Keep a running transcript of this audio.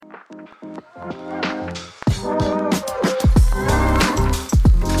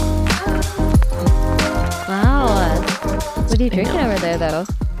Wow. What are you drinking over there, though?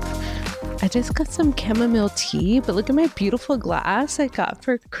 I just got some chamomile tea, but look at my beautiful glass I got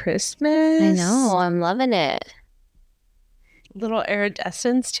for Christmas. I know. I'm loving it. Little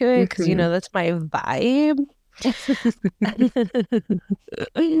iridescence to it because, that's my vibe. This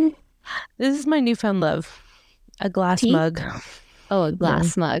is my newfound love. A glass Tea? mug. Oh, a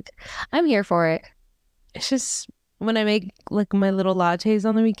glass mug. I'm here for it. It's just, when I make like my little lattes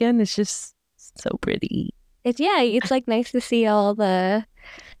on the weekend, it's just so pretty. It's like nice to see all the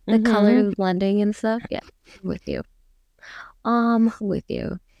colors blending and stuff. Yeah, with you. With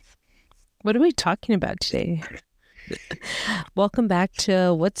you. What are we talking about today? Welcome back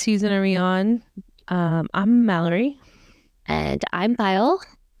to What Season Are We On? I'm Mallory. And I'm Kyle.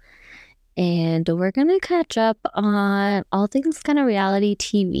 And we're going to catch up on all things kind of reality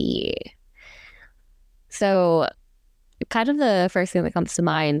TV. So, kind of the first thing that comes to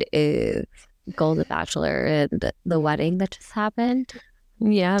mind is Golden Bachelor and the wedding that just happened.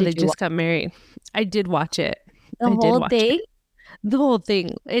 Yeah, they just got married. I did watch it. The whole thing? The whole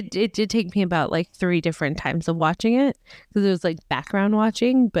thing. It did take me about like 3 different times of watching it because it was like background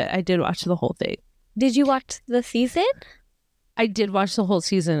watching, but I did watch the whole thing. Did you watch the season? I did watch the whole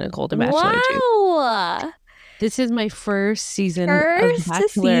season of Golden Bachelor. Wow! Too. This is my first season of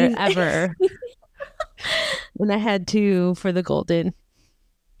Bachelor ever. And I had to for the Golden.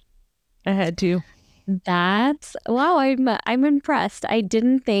 I had to. That's wow! I'm impressed. I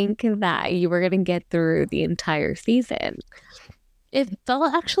didn't think that you were gonna get through the entire season. It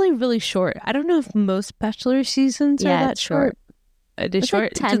felt actually really short. I don't know if most Bachelor seasons are that short. It is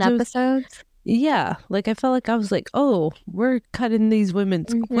short. Like 10 episodes. Yeah, like I felt like I was like, oh, we're cutting these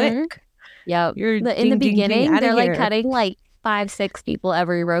women's quick. Yeah, in the beginning, they're like cutting like 5-6 people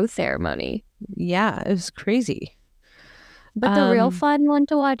every rose ceremony. Yeah, it was crazy. But the real fun one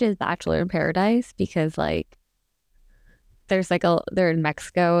to watch is Bachelor in Paradise because like there's like they're in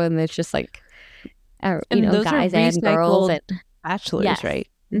Mexico and it's just like guys and girls and bachelors, right?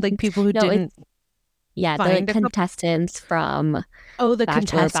 Like people who didn't. Yeah, they're like contestants from the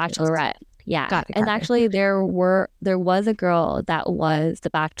Bachelor, Bachelorette. Yeah, got it. Actually, there was a girl that was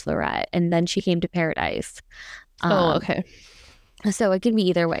the Bachelorette, and then she came to Paradise. Okay. So it can be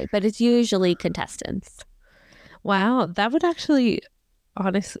either way, but it's usually contestants. Wow, that would actually,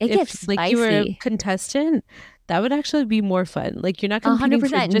 honestly, if like you were a contestant, that would actually be more fun. Like you're not competing 100%.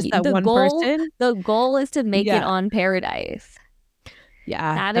 For just that one person. The goal is to make it on Paradise.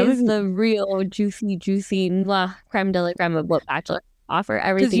 Yeah, that is the real juicy creme de la creme of what Bachelor offer.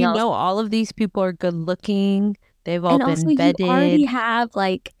 Everything else, all of these people are good looking. They've all been vetted. You already have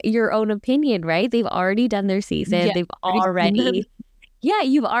like your own opinion, right? They've already done their season. Yeah, they've already. Yeah,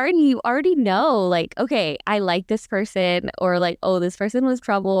 you already know, like, okay, I like this person, or like, oh, this person was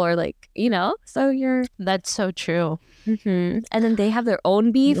trouble, or like, so you're. That's so true. Mm-hmm. And then they have their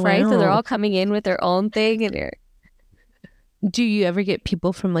own beef, right? So they're all coming in with their own thing, and you're. Do you ever get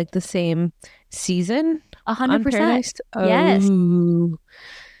people from like the same season? 100%. Yes.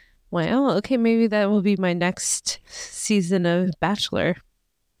 Well, okay, maybe that will be my next season of Bachelor.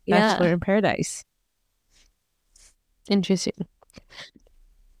 Bachelor in Paradise. Interesting.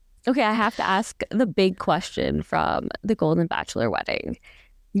 Okay, I have to ask the big question from the Golden Bachelor wedding.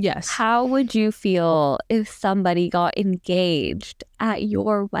 Yes. How would you feel if somebody got engaged at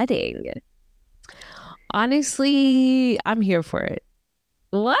your wedding? Honestly, I'm here for it.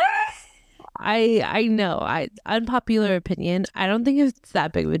 What? I know. Unpopular opinion. I don't think it's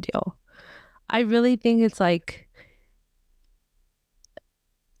that big of a deal. I really think it's like,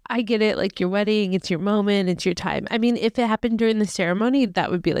 I get it, like your wedding, it's your moment, it's your time. I mean, if it happened during the ceremony, that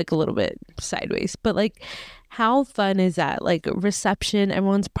would be like a little bit sideways. But like, how fun is that? Like reception,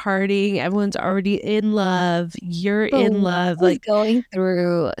 everyone's partying, everyone's already in love, you're in love. Like going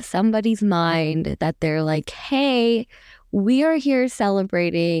through somebody's mind that they're like, hey, we are here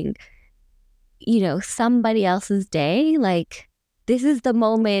celebrating, somebody else's day. Like, this is the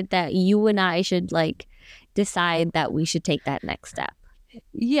moment that you and I should like decide that we should take that next step.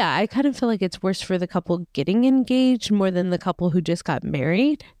 Yeah, I kind of feel like it's worse for the couple getting engaged more than the couple who just got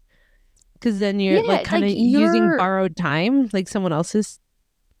married. Because then you're like kind of using borrowed time, like someone else's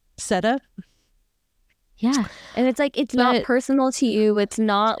setup. Yeah. And it's like, it's not personal to you. It's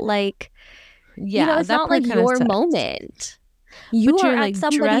not like, it's not like your moment. You are at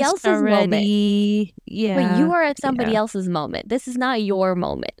somebody else's moment. Yeah. But you are at somebody else's moment. This is not your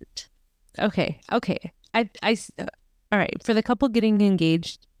moment. Okay. All right, for the couple getting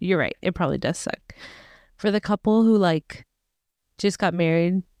engaged, you're right. It probably does suck. For the couple who like just got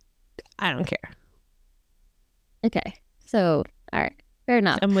married, I don't care. Okay. So, all right. Fair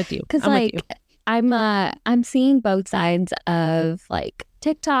enough. I'm with you. Because like I'm seeing both sides of like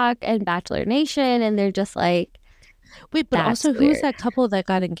TikTok and Bachelor Nation, and they're just like, wait, but also who was that couple that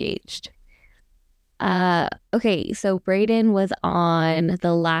got engaged? Okay, so Brayden was on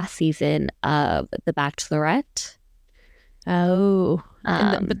the last season of The Bachelorette. Oh,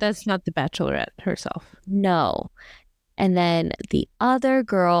 but that's not the Bachelorette herself. No. And then the other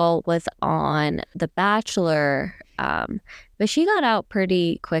girl was on The Bachelor, but she got out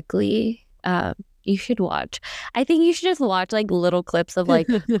pretty quickly. You should watch. I think you should just watch like little clips of like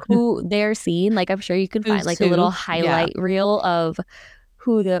who they're seeing. Like I'm sure you can find like a little highlight reel of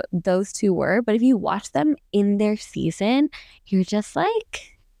who those two were. But if you watch them in their season, you're just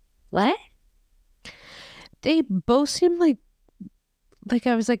like, what? They both seem like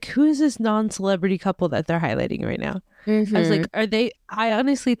I was like, who is this non-celebrity couple that they're highlighting right now? Mm-hmm. I was like, are they? I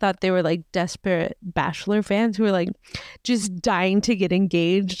honestly thought they were like desperate Bachelor fans who were like just dying to get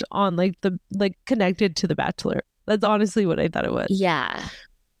engaged on like the connected to the Bachelor. That's honestly what I thought it was. Yeah.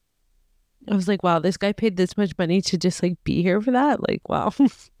 I was like, wow, this guy paid this much money to just like be here for that. Like, wow.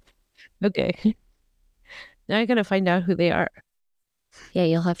 Okay. Now I gotta find out who they are. Yeah,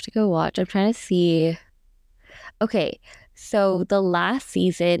 you'll have to go watch. I'm trying to see. Okay, so the last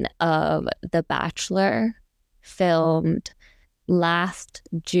season of The Bachelor filmed last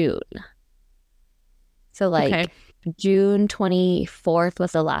June. So like June 24th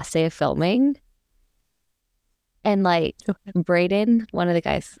was the last day of filming. And like Brayden, one of the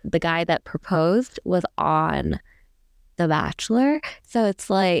guys, the guy that proposed was on The Bachelor. So it's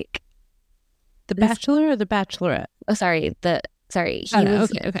like The Bachelor or The Bachelorette? Oh, sorry. He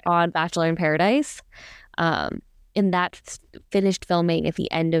was on Bachelor in Paradise. And that finished filming at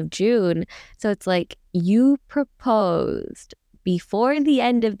the end of June. So it's like you proposed before the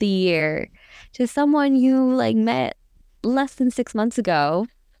end of the year to someone you like met less than 6 months ago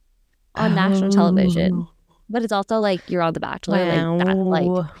on national television. But it's also like you're on The Bachelor. Wow. Like that,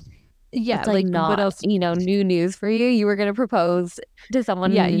 like yeah, like not, what else? New news for you. You were gonna propose to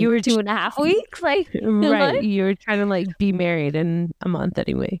someone. Yeah, you were 2.5 weeks. Like right, what? You were trying to like be married in a month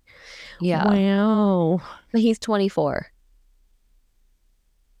anyway. Yeah. Wow. But he's 24.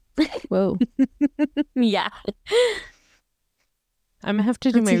 Whoa. Yeah. I'm gonna have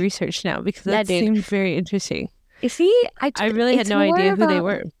to do my research now because that seems very interesting. You see, I really had no idea who they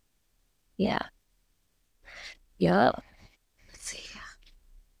were. Yeah. Yep. Let's see.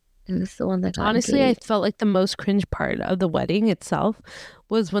 And this is the one that got honestly engaged. I felt like the most cringe part of the wedding itself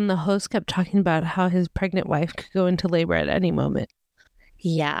was when the host kept talking about how his pregnant wife could go into labor at any moment.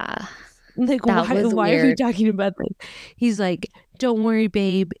 Yeah. Like, why are you talking about this? He's like, don't worry,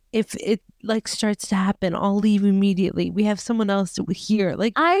 babe. If it like starts to happen, I'll leave immediately. We have someone else here.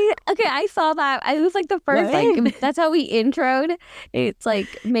 Like, I saw that. It was like the first, like, that's how we introed. It's like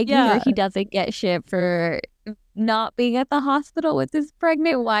making sure he doesn't get shit for not being at the hospital with his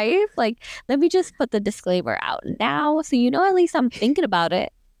pregnant wife. Like, let me just put the disclaimer out now so at least I'm thinking about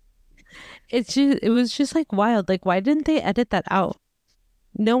it. It was just like wild. Like, why didn't they edit that out?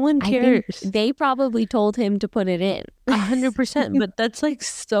 No one cares. I think they probably told him to put it in. 100%, but that's like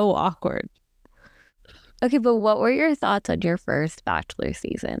so awkward. Okay, but what were your thoughts on your first Bachelor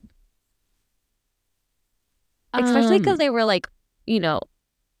season? Especially because they were like,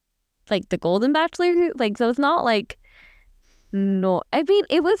 like the Golden Bachelor. Like, so it's not like, no, I mean,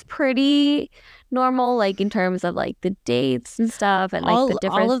 it was pretty normal, like in terms of like the dates and stuff and like the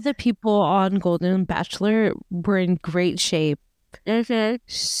different. All of the people on Golden Bachelor were in great shape. Mm-hmm.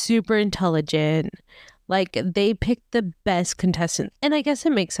 Super intelligent. Like, they picked the best contestant, and I guess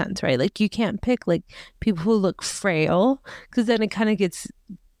it makes sense, right? Like, you can't pick like people who look frail because then it kind of gets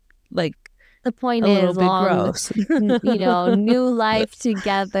like the point is long, gross. New life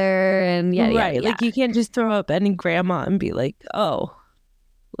together, and right. Like, you can't just throw up any grandma and be like, oh,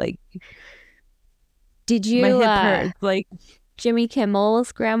 like, did you? My hip hurts. Like, Jimmy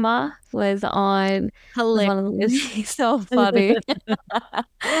Kimmel's grandma was on. Hilarious. So funny.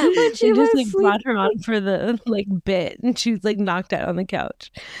 She just like brought her on for the like bit, and she was like knocked out on the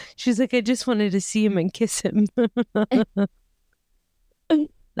couch. She's like, I just wanted to see him and kiss him.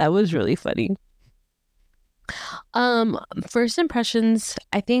 That was really funny. First impressions,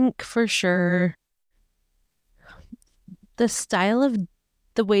 I think for sure the style of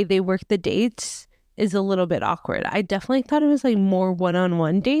the way they work the dates is a little bit awkward. I definitely thought it was like more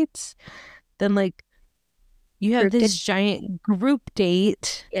one-on-one dates than like you have this giant group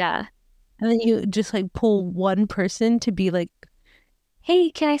date. Yeah. And then you just like pull one person to be like,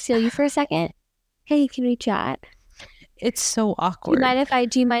 hey, can I steal you for a second? Hey, can we chat? It's so Do awkward.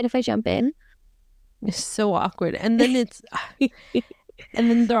 you mind if I jump in? It's so awkward. And then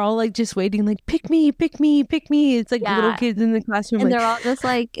and then they're all like just waiting, like, pick me, pick me, pick me. It's like little Yeah. kids in the classroom, And like, they're all just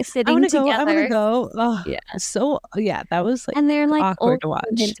like I sitting want to go, I want to together. go. Oh, Yeah. so yeah, that was like And they're like awkward old to watch.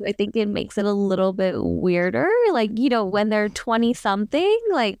 women, so I think it makes it a little bit weirder. Like, you know, when they're 20 something,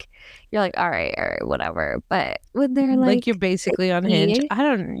 like you're like, all right, whatever. But when they're like you're basically on 60,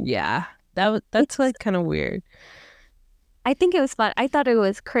 Hinge. Yeah. That's like kind of weird. I think it was fun. I thought it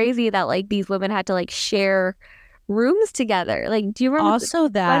was crazy that like these women had to like share rooms together. Like, do you remember Also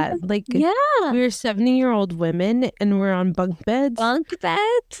that like yeah, we were 70-year-old women and we're on bunk beds. bunk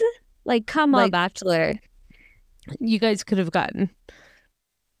beds? Like, come on, Like- Bachelor. You guys could have gotten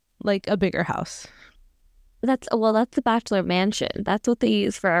like a bigger house. That's the Bachelor mansion. That's what they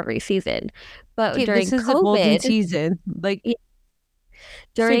use for every season. But Okay, during this is a golden COVID, season. Like,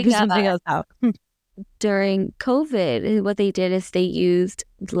 during figure something else out. during COVID, what they did is they used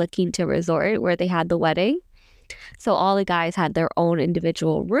La Quinta Resort where they had the wedding. So all the guys had their own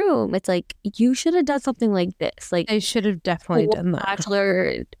individual room. It's like, you should have done something like this. Like, I should have definitely done that.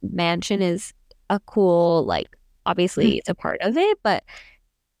 Bachelor mansion is a cool, like, obviously it's a part of it, but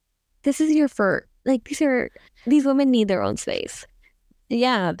this is like, these women need their own space.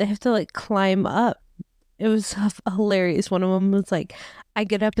 Yeah, they have to like climb up. It was hilarious. One of them was like, I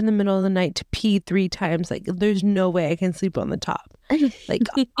get up in the middle of the night to pee 3 times. Like, there's no way I can sleep on the top. Like,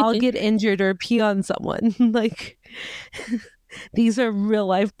 I'll get injured or pee on someone. Like, these are real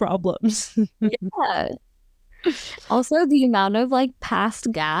life problems. Yeah. Also, the amount of like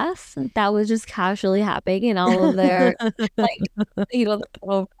past gas that was just casually happening in all of their like, you know,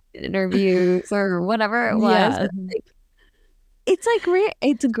 little interviews or whatever it was. Yeah. It's like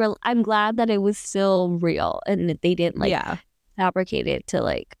real. I'm glad that it was still real and that they didn't like fabricate it to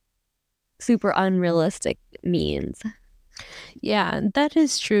like super unrealistic means. Yeah, that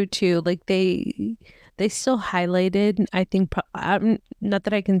is true too. Like they still highlighted, I think, not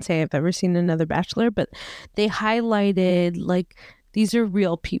that I can say I've ever seen another Bachelor, but they highlighted like these are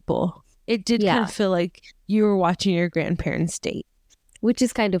real people. It did kind of feel like you were watching your grandparents date, which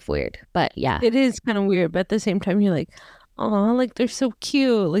is kind of weird, but yeah, it is kind of weird. But at the same time, you're like, oh, like they're so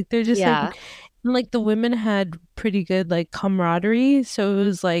cute. Like they're just like the women had pretty good like camaraderie, so it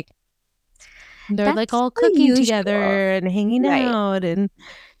was like they're like all cooking together and hanging out, and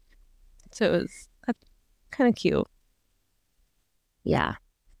so it was kind of cute. Yeah,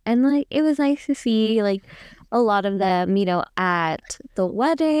 and like it was nice to see like a lot of them, you know, at the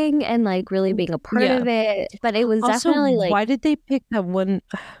wedding and like really being a part of it. But it was also, definitely like, why did they pick that one?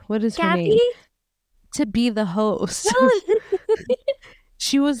 What is her name? To be the host.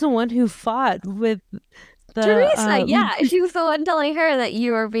 She was the one who fought with the Teresa. Yeah, she was the one telling her that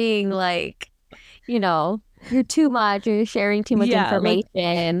you were being like, you know, you're too much, you're sharing too much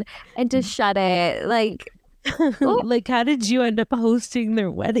information, and to shut it. Like, like, how did you end up hosting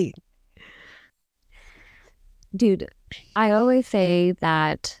their wedding? Dude, I always say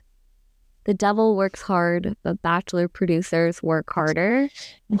that the devil works hard, but Bachelor producers work harder.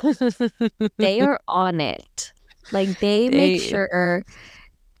 They are on it. Like, they make sure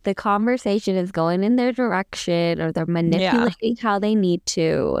the conversation is going in their direction, or they're manipulating how they need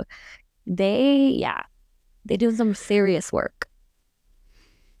to. They do some serious work.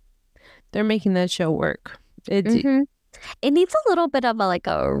 They're making that show work. It needs a little bit of a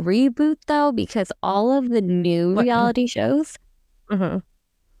reboot though, because all of the new reality shows,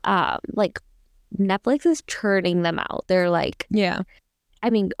 like Netflix is churning them out. They're like, I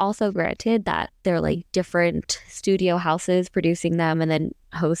mean, also granted that they're like different studio houses producing them and then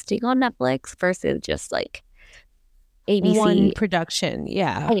hosting on Netflix versus just like ABC. One production,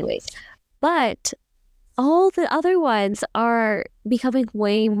 Anyways, but all the other ones are becoming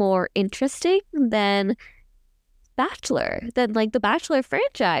way more interesting than Bachelor, than like the Bachelor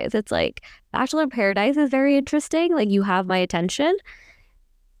franchise. It's like Bachelor in Paradise is very interesting. Like, you have my attention.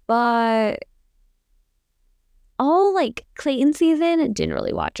 But all like Clayton season, didn't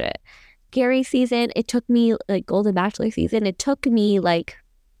really watch it. Gary season, it took me like Golden Bachelor season, it took me like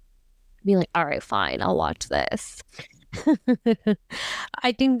being like, all right, fine, I'll watch this.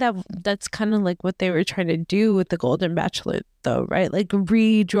 I think that's kind of like what they were trying to do with the Golden Bachelor though, right? Like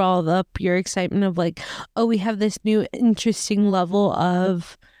redraw up your excitement of like, oh, we have this new interesting level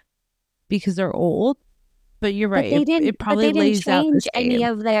of, because they're old. But you're right. It probably lays out the same. Any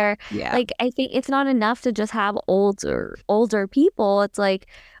of their like, I think it's not enough to just have older people. It's like,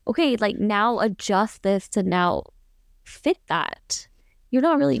 okay, like now adjust this to now fit that. You're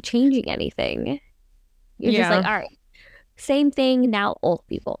not really changing anything. You're just like, all right, same thing, now old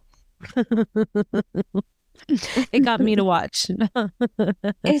people. It got me to watch.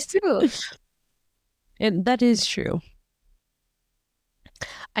 It's true. And that is true.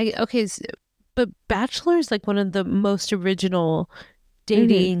 But Bachelor is like one of the most original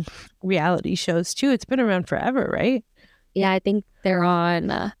dating reality shows too. It's been around forever, right? Yeah, I think they're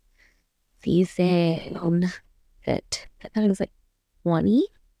on season that I thought it was like 20.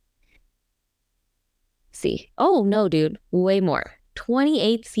 See. Oh no, dude. Way more.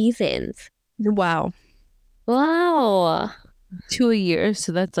 28 seasons. Wow. Wow. 2 a year.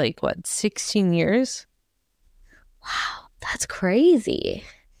 So that's like what, 16 years? Wow. That's crazy.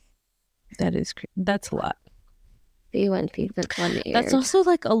 That's a lot. Season 20. That's also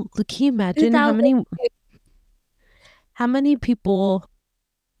like can you imagine how many people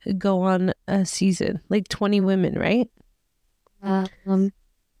go on a season? Like 20 women, right?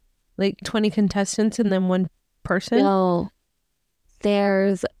 Like 20 contestants and then one person? No.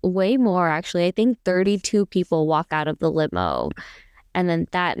 There's way more actually. I think 32 people walk out of the limo. And then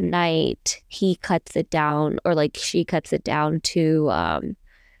that night he cuts it down, or like she cuts it down to I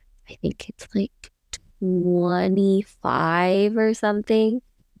think it's like 25 or something.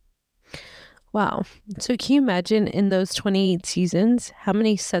 Wow. So can you imagine in those 28 seasons, how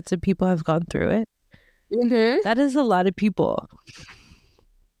many sets of people have gone through it? That is a lot of people.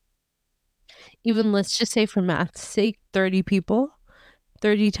 Even let's just say for math's sake, 30 people.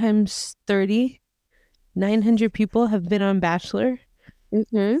 30 times 30, 900 people have been on Bachelor.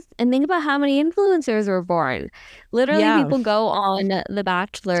 And think about how many influencers were born. Literally, people go on The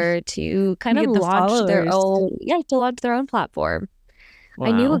Bachelor to kind of launch their own platform. Wow.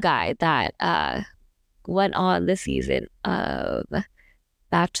 I knew a guy that went on the season of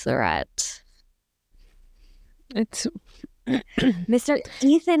Bachelorette. It's Mr.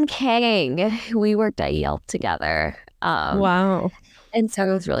 Ethan King. We worked at Yelp together. Wow. And so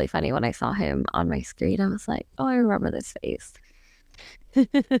it was really funny when I saw him on my screen. I was like, oh, I remember this face.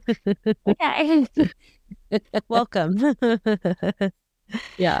 Okay. Welcome.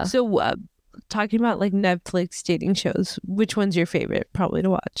 Yeah. So talking about like Netflix dating shows, which one's your favorite probably to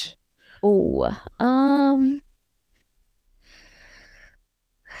watch?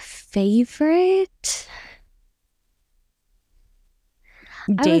 Favorite?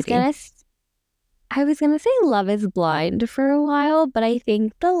 Dating. I was gonna say Love is Blind for a while, but I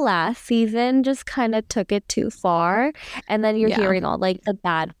think the last season just kind of took it too far. And then you're hearing all like the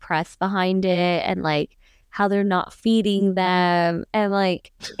bad press behind it and like how they're not feeding them. And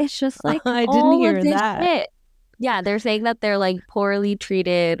like, it's just like, I didn't hear that. Shit. Yeah, they're saying that they're like poorly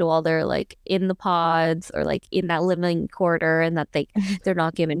treated while they're like in the pods or like in that living quarter, and that they're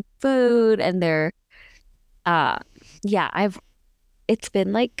not given food, and they're it's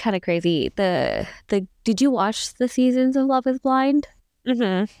been like kind of crazy. Did you watch the seasons of Love is Blind?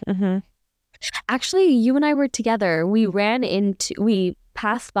 Actually, you and I were together. We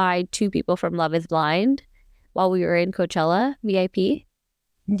passed by two people from Love is Blind while we were in Coachella VIP.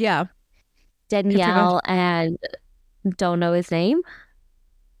 Yeah. Danielle and don't know his name.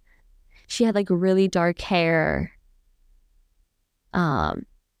 She had like really dark hair. I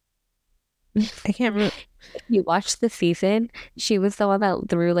can't remember. You watched the season. She was the one that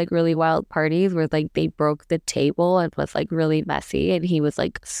threw like really wild parties where like they broke the table and was like really messy, and he was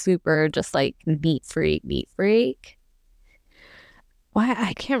like super just like neat freak. Why?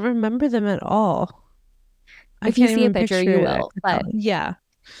 I can't remember them at all. If you see a picture, you will. But yeah,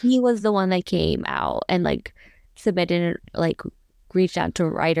 he was the one that came out and like submitted, like reached out to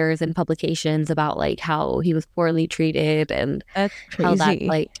writers and publications about like how he was poorly treated, and that's crazy. How that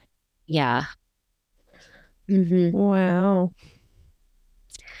like, yeah. Wow.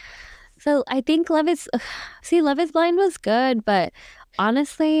 So I think Love is Blind was good, but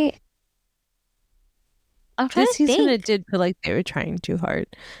honestly, this season it did feel like they were trying too hard.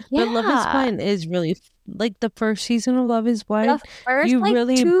 Yeah. But Love is Blind is really like the first season of Love is Blind. You like,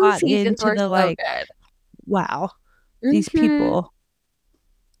 really bought into the like, wow, these people,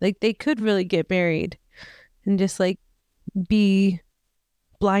 like they could really get married and just like be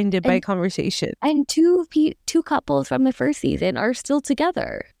blinded by conversation. And two couples from the first season are still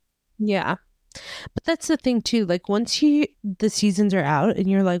together. Yeah. But that's the thing too, like once the seasons are out and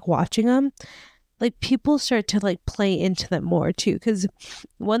you're like watching them, like people start to like play into them more too, because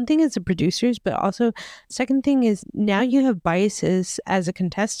one thing is the producers, but also second thing is now you have biases as a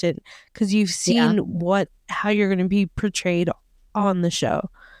contestant because you've seen how you're going to be portrayed on the show.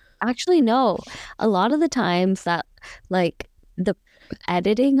 Actually, no. A lot of the times that like the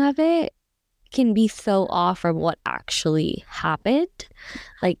editing of it can be so off from what actually happened.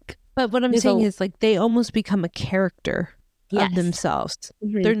 Like, but what I'm saying is like they almost become a character. of themselves.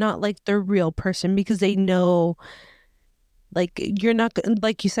 Mm-hmm. They're not like their real person because they know, like, you're not,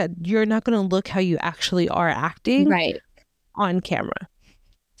 like you said, you're not going to look how you actually are acting on camera.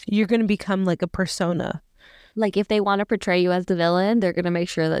 You're going to become like a persona. Like if they want to portray you as the villain, they're going to make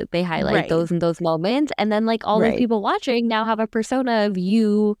sure that they highlight those and those moments. And then like all those people watching now have a persona of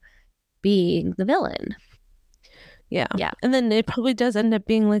you being the villain. Yeah. And then it probably does end up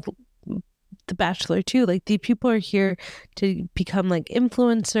being like The Bachelor too. Like these people are here to become like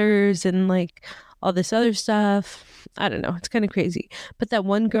influencers and like all this other stuff. I don't know. It's kind of crazy. But that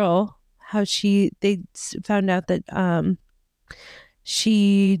one girl, how they found out that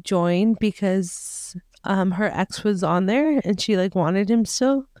she joined because her ex was on there and she like wanted him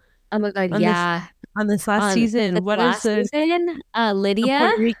still. Oh my God, on this last season. What is the season?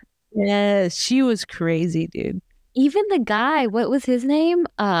 Lydia? Yes, she was crazy, dude. Even the guy, what was his name?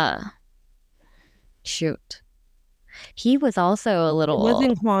 Shoot. He was also a little... It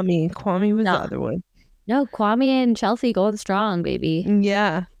wasn't Kwame. Kwame was the other one. No, Kwame and Chelsea going strong, baby.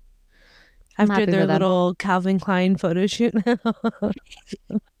 Yeah. After their little Calvin Klein photo shoot.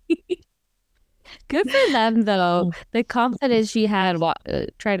 Good for them, though. The confidence she had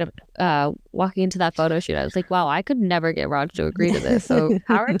trying to walking into that photo shoot. I was like, wow, I could never get Raj to agree to this. So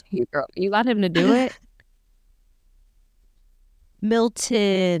power to you, girl. You got him to do it.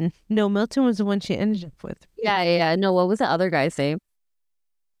 Milton. No, Milton was the one she ended up with. Yeah. No, what was the other guy's name?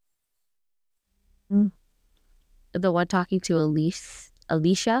 The one talking to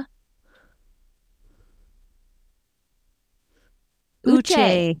Alicia?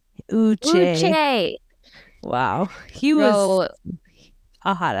 Uche. Wow. He was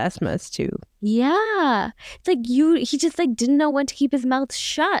a hot ass mess too. Yeah. It's like he just like didn't know when to keep his mouth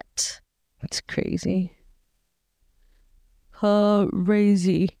shut. It's crazy.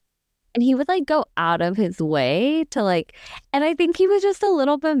 Crazy. And he would like go out of his way to like, and I think he was just a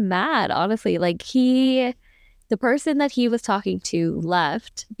little bit mad, honestly. Like the person that he was talking to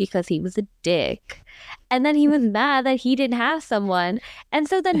left because he was a dick. And then he was mad that he didn't have someone. And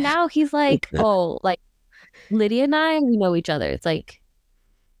so then now he's like, oh, like Lydia and I, we know each other. It's like.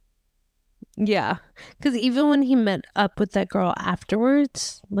 Yeah. Because even when he met up with that girl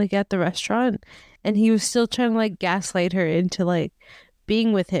afterwards, like at the restaurant, and he was still trying to like gaslight her into like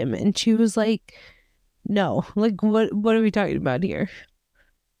being with him. And she was like, no, like, what are we talking about here?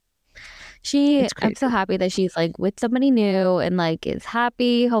 I'm so happy that she's like with somebody new and like is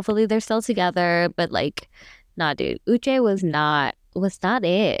happy. Hopefully they're still together. But like, nah, dude, Uche was not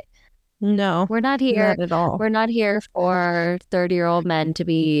it. No, we're not here not at all. We're not here for 30-year-old men to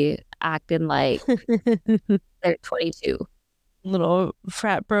be acting like they're 22. Little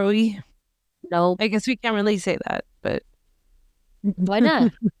frat bro-y. No, I guess we can't really say that, but why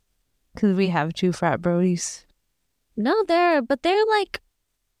not? Because we have 2 frat bros. No, they're like.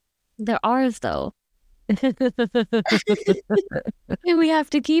 They're ours, though. And we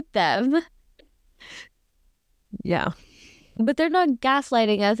have to keep them. Yeah. But they're not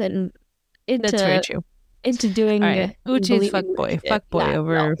gaslighting us That's very true. Into doing... Right. Uche's fuckboy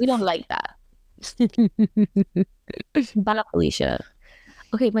over... No, we don't like that. Bye, Felicia.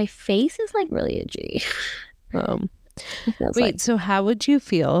 Okay, my face is like really itchy. Wait, so how would you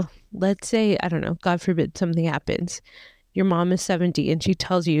feel? Let's say, I don't know, God forbid something happens. Your mom is 70 and she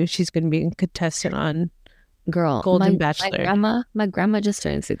tells you she's going to be a contestant on Golden Bachelor. My grandma just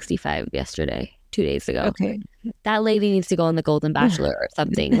turned 65 yesterday, 2 days ago. Okay. That lady needs to go on the Golden Bachelor or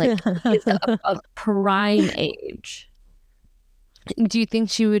something. Like, it's a prime age. Do you think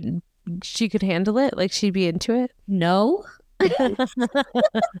she could handle it? Like, she'd be into it? No. I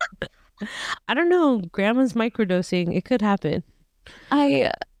don't know. Grandma's microdosing. It could happen.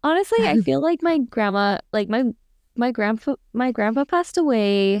 I feel like my grandma, like my grandpa passed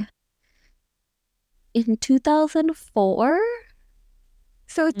away in 2004.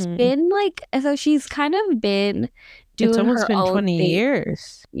 So it's been like, so she's kind of been doing it's almost her been own 20 thing.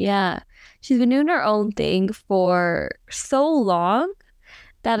 years. Yeah. She's been doing her own thing for so long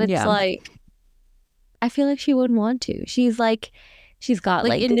that it's like, I feel like she wouldn't want to. She's got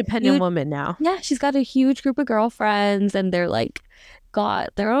like independent woman now. Yeah. She's got a huge group of girlfriends and they're like got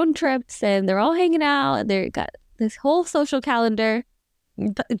their own trips and they're all hanging out and they're got this whole social calendar.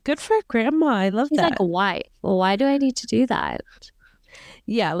 Good for grandma. I love that. Like, why? Well, why do I need to do that?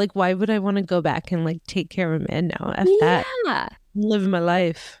 Yeah, like why would I want to go back and like take care of a man now? That. Live my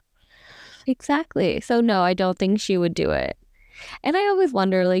life. Exactly. So no, I don't think she would do it. And I always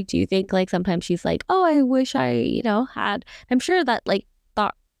wonder, like, do you think like sometimes she's like, oh, I wish I, had, I'm sure that like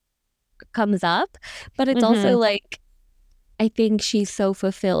thought comes up, but it's also like, I think she's so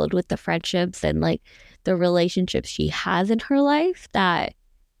fulfilled with the friendships and like the relationships she has in her life that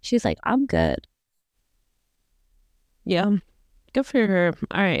she's like, I'm good. Yeah. Good for her.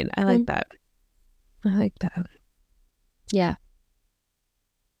 All right. I like that. I like that. Yeah.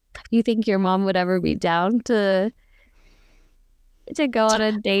 You think your mom would ever be down to go on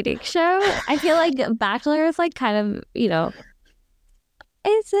a dating show? I feel like Bachelor is like kind of, you know,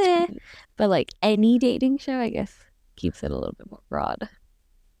 is it? But like any dating show, I guess, keeps it a little bit more broad.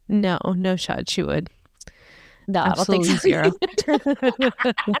 No shot she would. No, absolutely, I don't think so. Zero.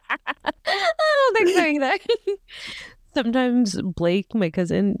 I don't think so either. Sometimes Blake, my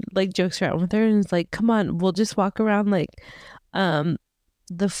cousin, like jokes around with her and is like, come on, we'll just walk around like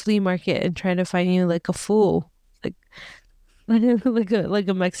the flea market and try to find you like a fool, like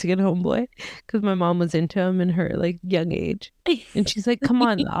a Mexican homeboy, because my mom was into him in her like young age, and she's like, come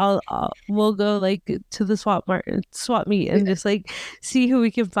on, we'll go like to the swap meet and just like see who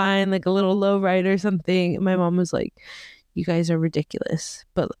we can find, like a little low ride or something. And my mom was like, you guys are ridiculous,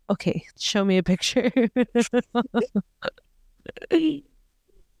 but okay, show me a picture.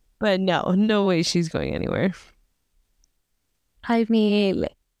 But no way she's going anywhere. I mean,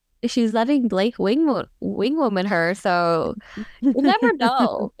 she's letting Blake wingwoman her, so you never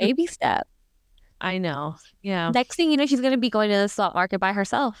know. Baby step. I know. Yeah. Next thing you know, she's gonna be going to the swap market by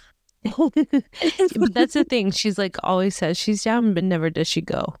herself. But that's the thing. She's like always says she's down, but never does she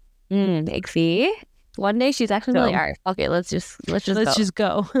go. See, one day she's actually like, all right, okay, let's just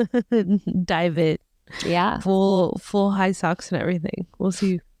go. Dive it. Yeah. Full high socks and everything. We'll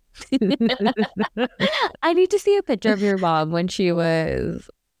see. I need to see a picture of your mom when she was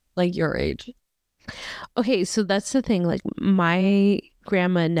like your age. Okay, so that's the thing. Like my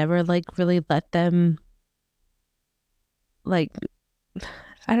grandma never like really let them, like,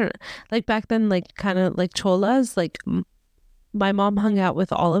 I don't know, like back then, like kind of like cholas, like my mom hung out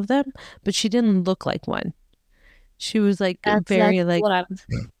with all of them, but she didn't look like one. She was like very like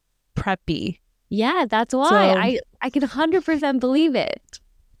preppy. Yeah, that's why I can 100% believe it.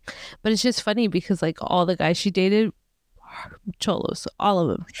 But it's just funny because like all the guys she dated, cholos, all of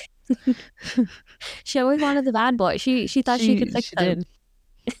them. She always wanted the bad boy. She thought she could fix them.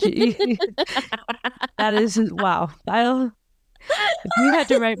 That is, wow. If you had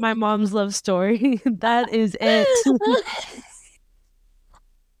to write my mom's love story, that is it.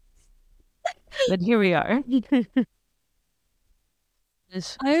 But here we are.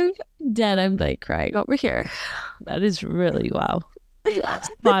 I'm dead. I'm like crying over here. That is really wow.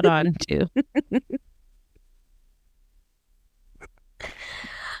 Spot on too.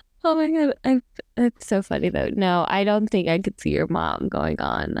 Oh my god, it's so funny though. No, I don't think I could see your mom going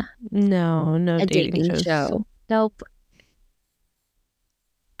on no a dating show. Nope.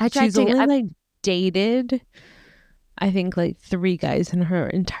 She's only like dated, I think, like 3 guys in her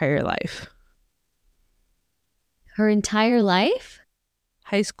entire life. Her entire life?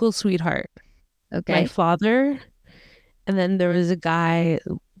 High school sweetheart. Okay. My father, and then there was a guy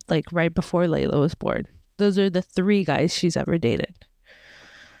like right before Layla was born. Those are the 3 guys she's ever dated.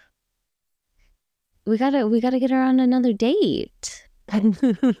 We gotta get her on another date.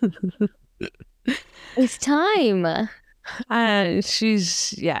 It's time. I don't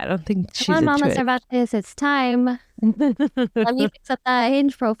think she's Come on, Mama into it. Cervantes, it's time. Let me fix up that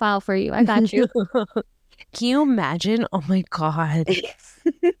Hinge profile for you. I got you. Can you imagine? Oh my god.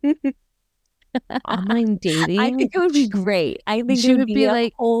 Online dating? I think it would be great. I think it would be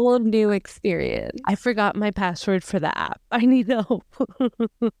like a whole new experience. I forgot my password for the app. I need help.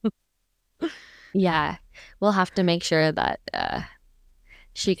 Yeah. We'll have to make sure that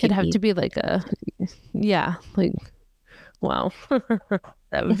she could have to be like like, wow.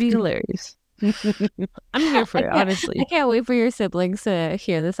 That would be hilarious. I'm here for it, honestly. I can't wait for your siblings to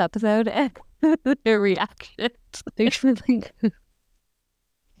hear this episode and their reaction.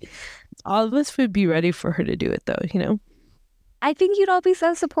 All of us would be ready for her to do it, though, you know? I think you'd all be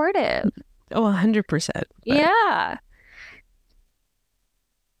so supportive. Oh, 100%. Yeah.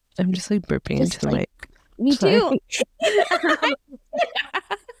 I'm just like burping into the mic. Me too.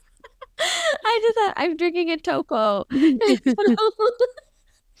 I'm drinking a Topo.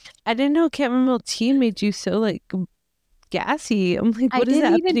 I didn't know chamomile tea made you so like gassy. I'm like, what is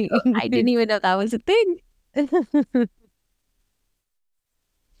happening? I didn't even know that was a thing.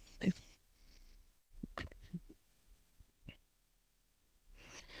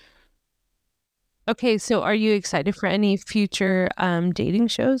 Okay, so are you excited for any future dating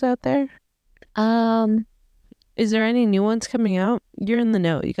shows out there? Is there any new ones coming out? You're in the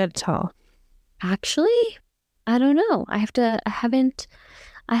know. You got to tell. Actually, I don't know. I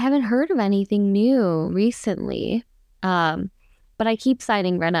haven't heard of anything new recently. But I keep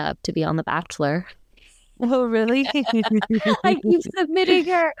signing Renna up to be on The Bachelor. Oh, really? I keep submitting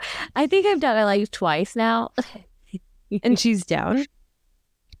her. I think I've done it like twice now. And she's down?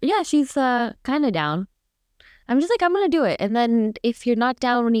 Yeah, she's kind of down. I'm just like, I'm gonna do it, and then if you're not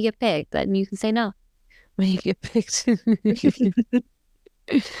down when you get picked, then you can say no. When you get picked.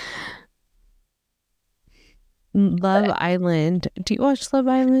 Love Island. Do you watch Love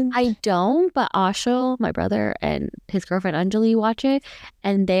Island? I don't, but Ashil, my brother, and his girlfriend Anjali watch it,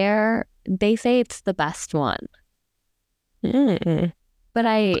 and they say it's the best one. Mm. But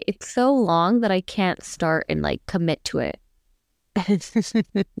it's so long that I can't start and like commit to it.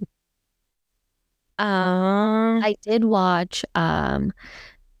 I did watch I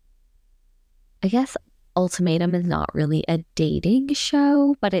guess Ultimatum is not really a dating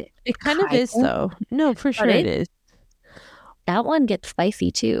show, but it kind of is though. No, for sure it is. That one gets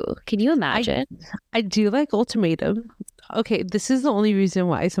spicy too. Can you imagine? I do like Ultimatum. Okay, this is the only reason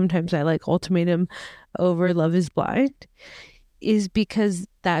why sometimes I like Ultimatum over Love is Blind, is because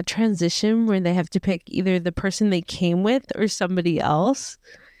that transition where they have to pick either the person they came with or somebody else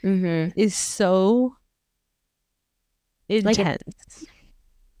is so intense.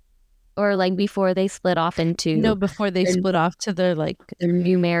 Or like before they split off into before they split off to their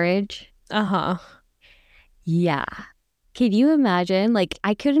new marriage. Yeah. Can you imagine? Like,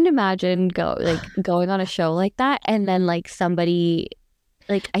 I couldn't imagine going on a show like that, and then like somebody,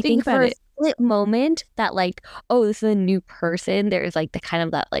 like, I think for a split moment that like, oh, this is a new person. There's like the kind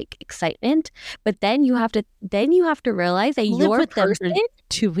of that like excitement, but then you have to realize that your person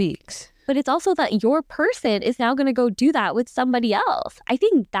 2 weeks. But it's also that your person is now going to go do that with somebody else. I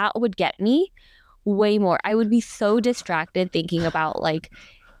think that would get me way more. I would be so distracted thinking about like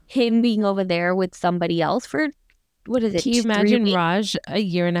him being over there with somebody else for, what is it? Can you imagine Raj a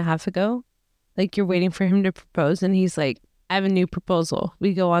year and a half ago? Like, you're waiting for him to propose and he's like, I have a new proposal.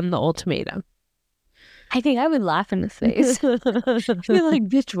 We go on the ultimatum. I think I would laugh in his face. You're like,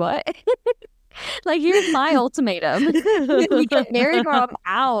 bitch, what? Like, here's my ultimatum. We get married or I'm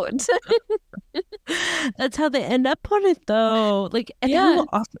out. That's how they end up on it though. Like, and who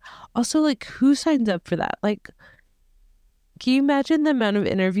also like, who signs up for that? Like, can you imagine the amount of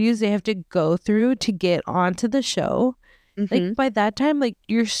interviews they have to go through to get onto the show? Like, by that time, like,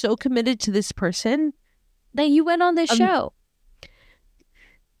 you're so committed to this person that you went on this show.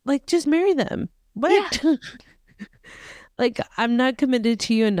 Like, just marry them. What? Yeah. Like, I'm not committed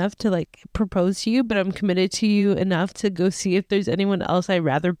to you enough to like propose to you, but I'm committed to you enough to go see if there's anyone else I'd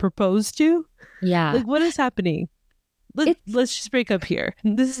rather propose to. Yeah. Like, what is happening? Let's just break up here.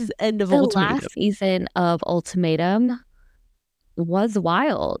 This is the end of Ultimatum. The last season of Ultimatum was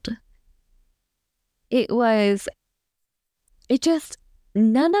wild.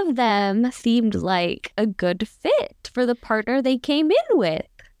 None of them seemed like a good fit for the partner they came in with.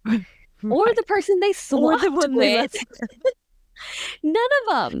 Right. Or the person they swapped with. None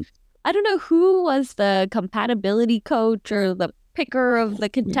of them. I don't know who was the compatibility coach or the picker of the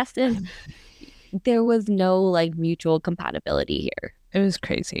contestants. There was no like mutual compatibility here. It was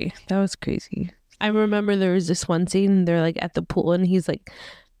crazy. That was crazy. I remember there was this one scene, they're like at the pool and he's like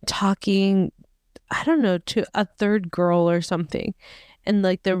talking, I don't know, to a third girl or something. And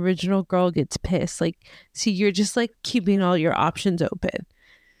like the original girl gets pissed. Like, see, you're just like keeping all your options open.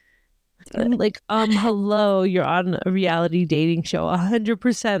 Like, hello, you're on a reality dating show.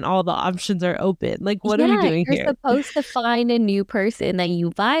 100% all the options are open. Like, what are we doing here? You're supposed to find a new person that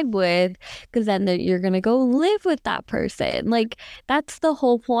you vibe with, because then you're going to go live with that person. Like, that's the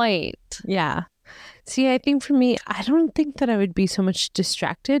whole point. Yeah. See, I think for me, I don't think that I would be so much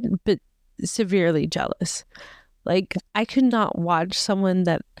distracted, but severely jealous. Like, I could not watch someone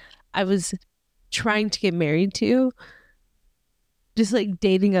that I was trying to get married to just like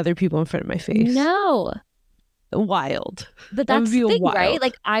dating other people in front of my face. No. Wild. But that's the thing, right?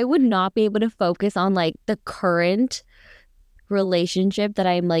 Like, I would not be able to focus on like the current relationship that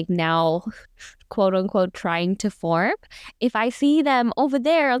I'm like now, quote unquote, trying to form. If I see them over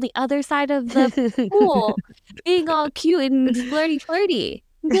there on the other side of the pool being all cute and flirty,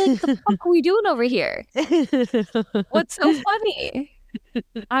 I'd be like, the fuck are we doing over here? What's so funny?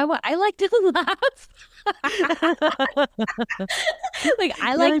 I like to laugh. Like,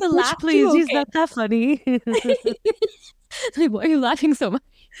 I like to laugh. Please, too, he's not that funny. Like, why are you laughing so much?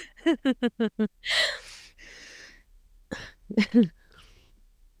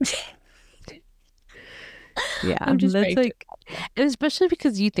 Yeah, that's like, and especially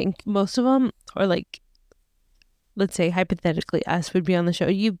because you think most of them, or like, let's say hypothetically us would be on the show,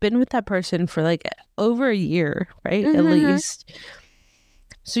 you've been with that person for like over a year, right? At least.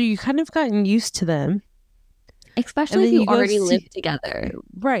 So you kind of gotten used to them. Especially And if then you you go already see, live together.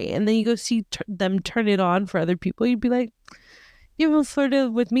 right, and then you go see them turn it on for other people. You'd be like, you haven't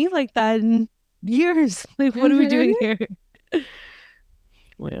flirted with me like that in years. Like, what are we doing here?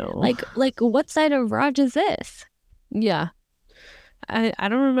 Well, Like what side of Raj is this? yeah. I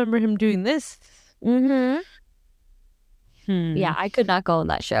don't remember him doing this. Mm-hmm. Hmm. Yeah, I could not go on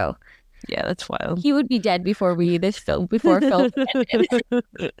that show. Yeah, that's wild. He would be dead before film ended.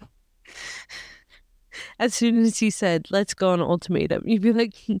 As soon as he said, let's go on ultimatum, you'd be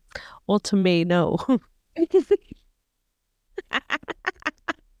like, ultimate, no.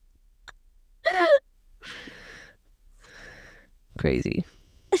 Crazy.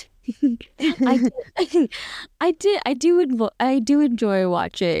 I do enjoy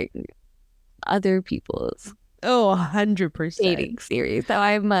watching other people's Oh, 100%. dating series. So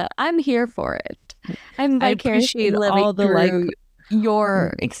I'm here for it. I'm I vicariously appreciate living all the through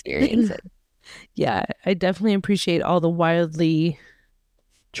your experiences. Yeah, I definitely appreciate all the wildly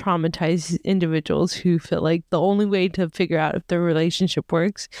traumatized individuals who feel like the only way to figure out if their relationship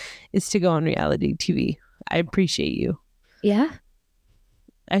works is to go on reality TV. I appreciate you. Yeah.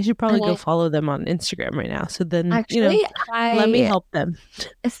 I should probably go follow them on Instagram right now. So then, Actually, let me help them.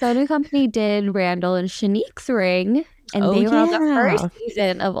 Sonu Company did Randall and Shanique's ring, and they were on the first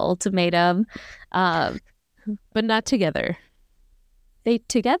season of Ultimatum. But not together. They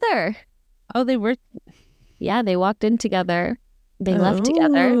together. Oh, they were? Yeah, they walked in together. They left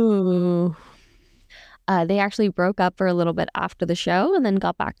together. They actually broke up for a little bit after the show and then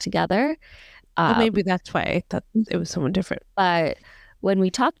got back together. Maybe that's why I thought it was someone different. But when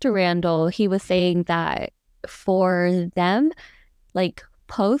we talked to Randall, he was saying that for them, like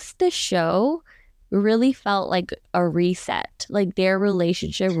post the show, really felt like a reset. Like their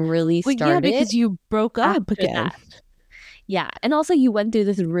relationship really started. Yeah, because you broke up again. That. Yeah. And also you went through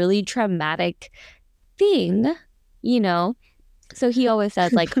this really traumatic thing, So he always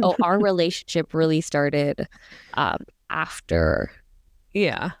says like, oh, our relationship really started after.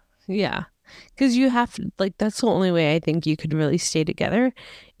 Yeah. Yeah. Because you have to, like, that's the only way I think you could really stay together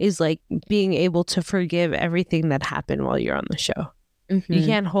is like being able to forgive everything that happened while you're on the show. Mm-hmm. You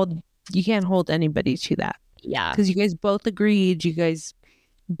can't hold anybody to that. Yeah. Because you guys both agreed. You guys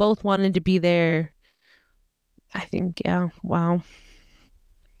both wanted to be there. I think, yeah. Wow.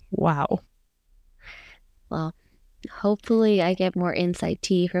 Well, hopefully I get more inside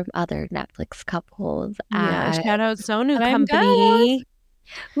tea from other Netflix couples. Yeah, shout out Sonu Company.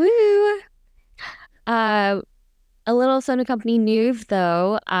 Woo! A little Sonu Company news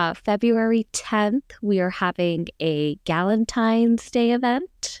though. February 10th, we are having a Galentine's Day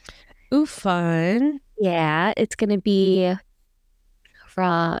event. Ooh, fun. Yeah, it's gonna be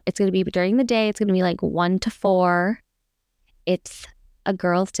during the day. It's gonna be like 1 to 4. It's a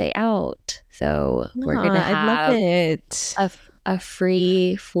girls' day out, so we're gonna have a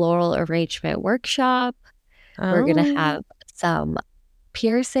free floral arrangement workshop. We're gonna have some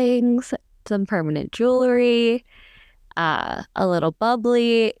piercings, some permanent jewelry, a little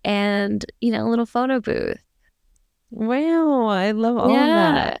bubbly, and a little photo booth. Wow, I love all of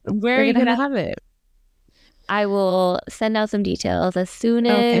that. Where are you gonna have it? I will send out some details as soon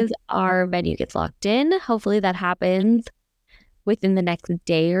as our venue gets locked in. Hopefully that happens within the next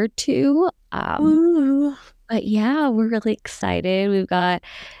day or two. But yeah, we're really excited. We've got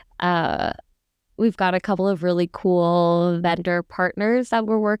a couple of really cool vendor partners that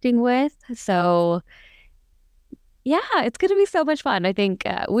we're working with. So yeah, it's going to be so much fun. I think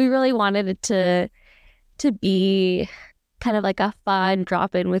we really wanted it to be kind of like a fun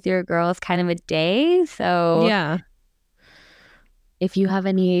drop in with your girls kind of a day. So yeah, if you have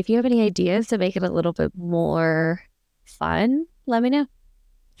any ideas to make it a little bit more fun, let me know.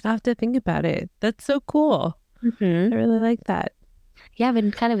 I'll have to think about it. That's so cool. Mm-hmm. I really like that. Yeah, I've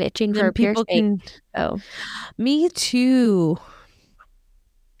been kind of itching for a piercing. Me too.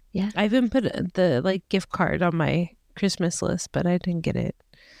 Yeah, I even put the gift card on my Christmas list, but I didn't get it.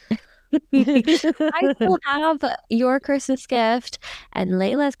 I still have your Christmas gift and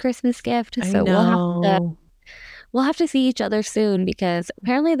Layla's Christmas gift, so we'll have to see each other soon because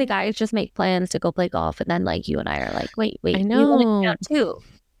apparently the guys just make plans to go play golf, and then you and I are like, wait, I know. You want to go too?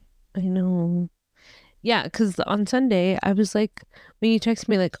 I know. Yeah, because on Sunday I was like, when you text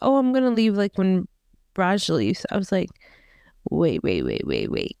me like, oh, I'm gonna leave when Raj leaves, I was like, wait.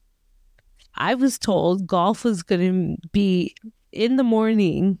 I was told golf was gonna be in the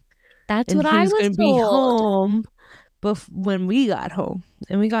morning. That's what I was told. Be home when we got home,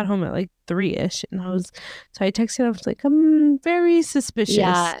 and we got home at like 3ish, and I texted, I was like, I'm very suspicious.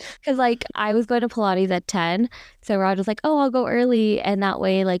 Yeah, because like I was going to Pilates at 10, so Rod was like, oh, I'll go early, and that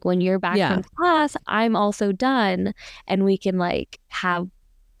way like when you're back from class, I'm also done and we can like have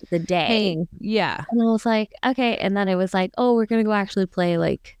the day. Yeah. And I was like, okay. And then it was like, oh, we're gonna go actually play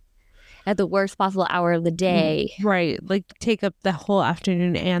like at the worst possible hour of the day. Right. Like take up the whole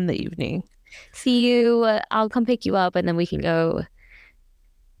afternoon and the evening. See you. I'll come pick you up and then we can go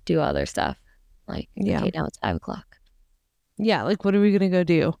do other stuff. Like, okay, now it's 5 o'clock. Yeah. Like, what are we going to go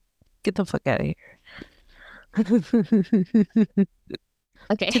do? Get the fuck out of here.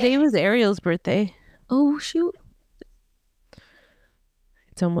 Okay. Today was Ariel's birthday. Oh, shoot.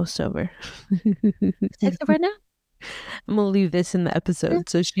 It's almost over. Text her right now? I'm going to leave this in the episode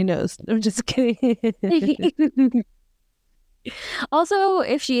so she knows. I'm just kidding. Also,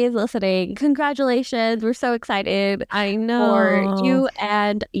 if she is listening, congratulations. We're so excited. I know. For you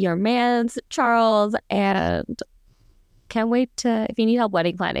and your man's Charles, and can't wait to, if you need help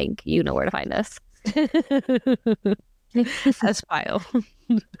wedding planning, you know where to find us. Aspile.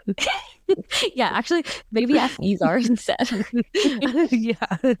 Yeah, actually, maybe ask Izar instead. Yeah.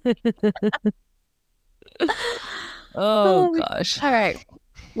 Oh gosh. All right.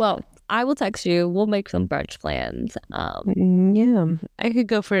 Well, I will text you. We'll make some brunch plans. Yeah, I could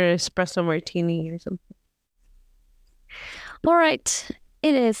go for an espresso martini or something. All right.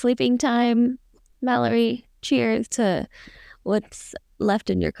 It is sleeping time. Mallory, cheers to what's left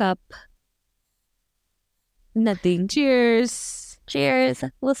in your cup. Nothing. Cheers. Cheers.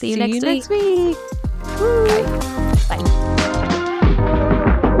 We'll see you next week. Woo.